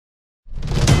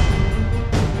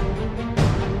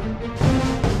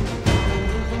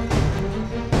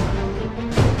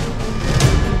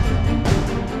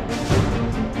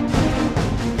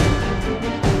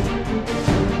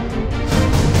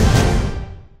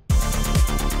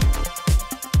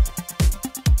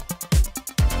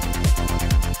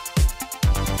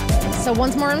So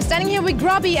once more, I'm standing here with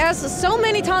Grubby, as so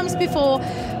many times before.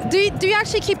 Do you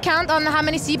actually keep count on how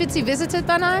many CeBITs you visited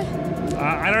by now?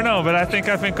 I don't know, but I think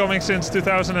I've been coming since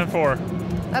 2004.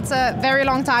 That's a very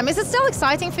long time. Is it still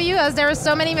exciting for you, as there are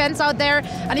so many events out there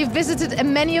and you've visited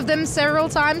many of them several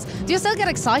times? Do you still get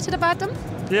excited about them?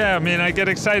 Yeah, I mean, I get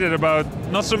excited about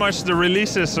not so much the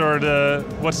releases or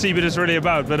what CeBIT is really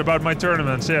about, but about my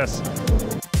tournaments, yes.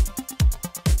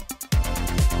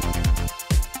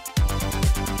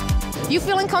 You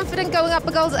feeling confident going up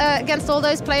against all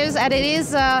those players, and it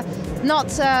is not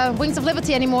Wings of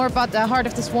Liberty anymore, but Heart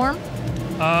of the Swarm?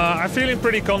 I'm feeling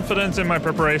pretty confident in my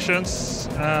preparations.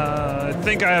 I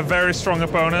think I have very strong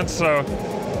opponents, so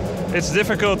it's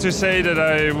difficult to say that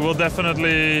I will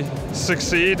definitely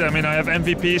succeed. I mean, I have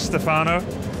MVP Stefano.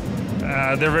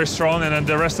 They're very strong, and then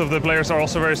the rest of the players are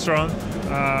also very strong.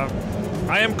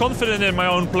 I am confident in my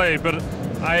own play, but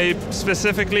I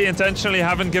specifically, intentionally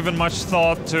haven't given much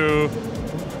thought to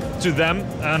them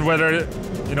and whether,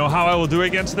 how I will do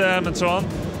against them and so on.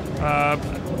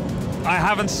 I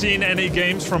haven't seen any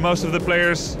games from most of the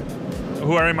players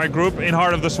who are in my group in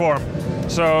Heart of the Swarm.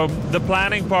 So the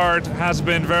planning part has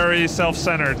been very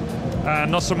self-centered,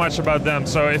 not so much about them.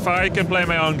 So if I can play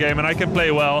my own game and I can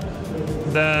play well,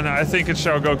 then I think it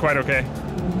shall go quite okay.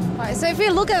 Right, so if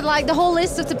you look at the whole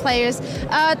list of the players,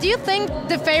 do you think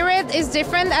the favorite is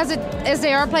different as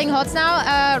they are playing HOTS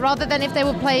now, rather than if they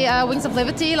would play Wings of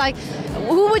Liberty? Like,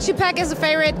 who would you pack as a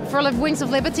favorite for Wings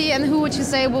of Liberty, and who would you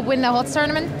say will win the HOTS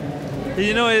tournament?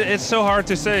 It's so hard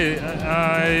to say.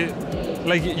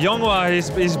 Like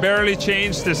Yonghwa, he's barely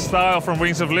changed his style from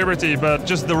Wings of Liberty, but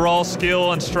just the raw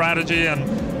skill and strategy and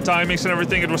timings and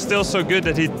everything, it was still so good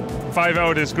that he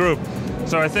 5-0'd his group.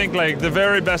 So I think the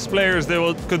very best players, they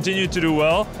will continue to do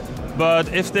well,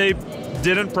 but if they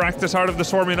didn't practice Heart of the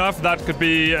Swarm enough, that could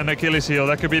be an Achilles heel,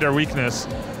 that could be their weakness.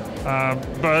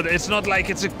 But it's not like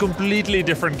it's a completely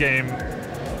different game.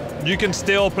 You can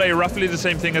still play roughly the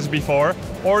same thing as before,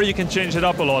 or you can change it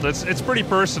up a lot. It's pretty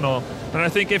personal. And I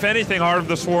think if anything, Heart of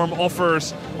the Swarm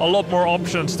offers a lot more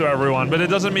options to everyone, but it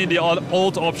doesn't mean the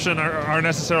old options are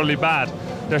necessarily bad.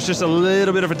 There's just a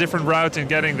little bit of a different route in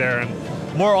getting there. And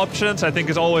more options, I think,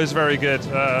 is always very good,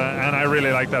 and I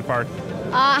really like that part.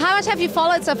 How much have you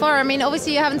followed so far? I mean,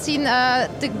 obviously you haven't seen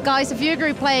the guys of your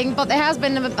group playing, but there has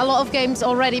been a lot of games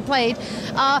already played.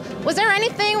 Was there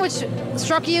anything which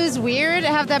struck you as weird?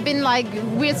 Have there been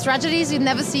weird strategies you've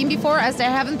never seen before, as there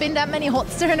haven't been that many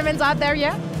HOTS tournaments out there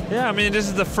yet? Yeah, I mean, this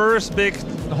is the first big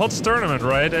HOTS tournament,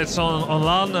 right? It's on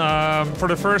LAN. For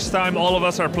the first time, all of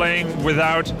us are playing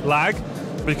without lag,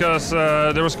 because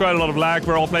there was quite a lot of lag.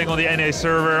 We're all playing on the NA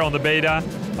server, on the beta.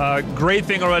 Great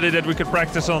thing already that we could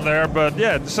practice on there, but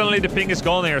yeah, suddenly the ping is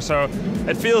gone here, so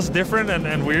it feels different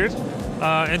and weird.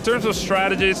 In terms of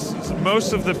strategies,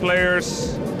 most of the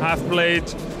players have played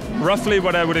roughly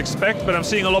what I would expect, but I'm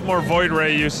seeing a lot more Void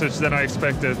Ray usage than I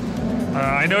expected.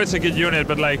 I know it's a good unit,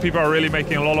 but people are really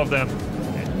making a lot of them.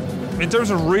 In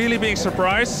terms of really being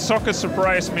surprised, Socket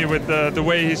surprised me with the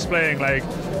way he's playing,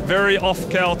 very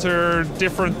off-kelter,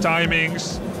 different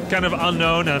timings, kind of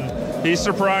unknown, and he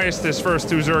surprised his first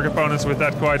two Zerg opponents with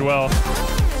that quite well.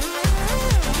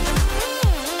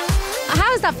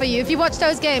 How is that for you? If you watch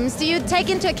those games, do you take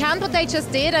into account what they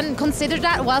just did and consider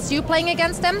that whilst you're playing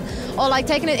against them? Or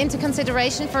taking it into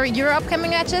consideration for your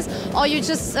upcoming matches? Or you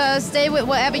just stay with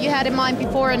whatever you had in mind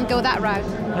before and go that route?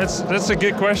 That's a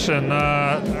good question.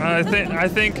 I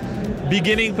think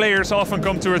beginning players often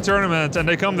come to a tournament and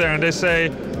they come there and they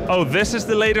say, oh, this is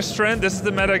the latest trend, this is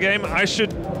the meta game, I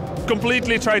should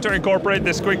completely try to incorporate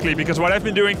this quickly, because what I've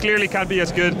been doing clearly can't be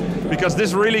as good, because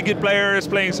this really good player is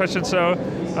playing such and so.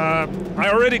 I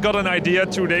already got an idea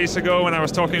 2 days ago when I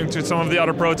was talking to some of the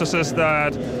other Protoses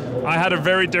that I had a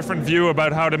very different view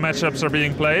about how the matchups are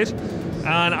being played,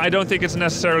 and I don't think it's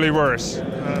necessarily worse.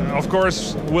 Of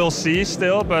course, we'll see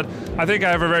still, but I think I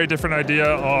have a very different idea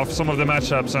of some of the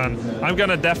matchups, and I'm going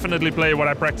to definitely play what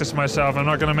I practice myself. I'm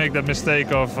not going to make that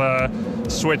mistake of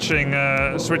switching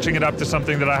it up to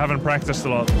something that I haven't practiced a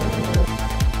lot.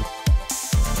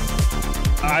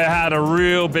 I had a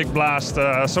real big blast,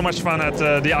 so much fun at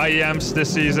the IEMs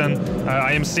this season,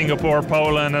 IEM Singapore,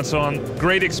 Poland, and so on.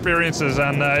 Great experiences,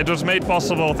 and it was made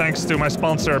possible thanks to my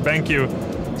sponsor, BenQ.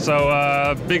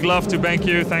 So big love to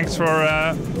BenQ, thanks for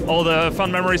all the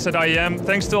fun memories at IEM.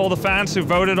 Thanks to all the fans who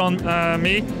voted on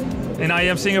me. In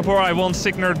IEM Singapore, I won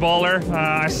Sick Nerd Baller.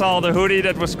 I saw the hoodie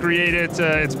that was created,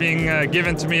 it's being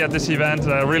given to me at this event,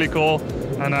 really cool.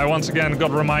 And I once again got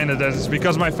reminded that it's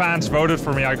because my fans voted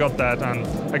for me I got that, and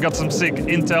I got some sick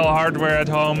Intel hardware at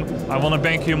home. I won a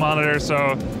BenQ monitor,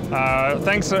 so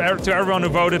thanks to everyone who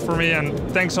voted for me, and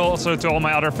thanks also to all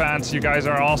my other fans. You guys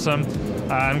are awesome.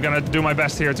 I'm gonna do my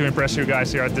best here to impress you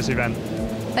guys here at this event.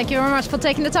 Thank you very much for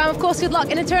taking the time. Of course, good luck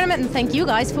in the tournament, and thank you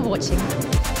guys for watching.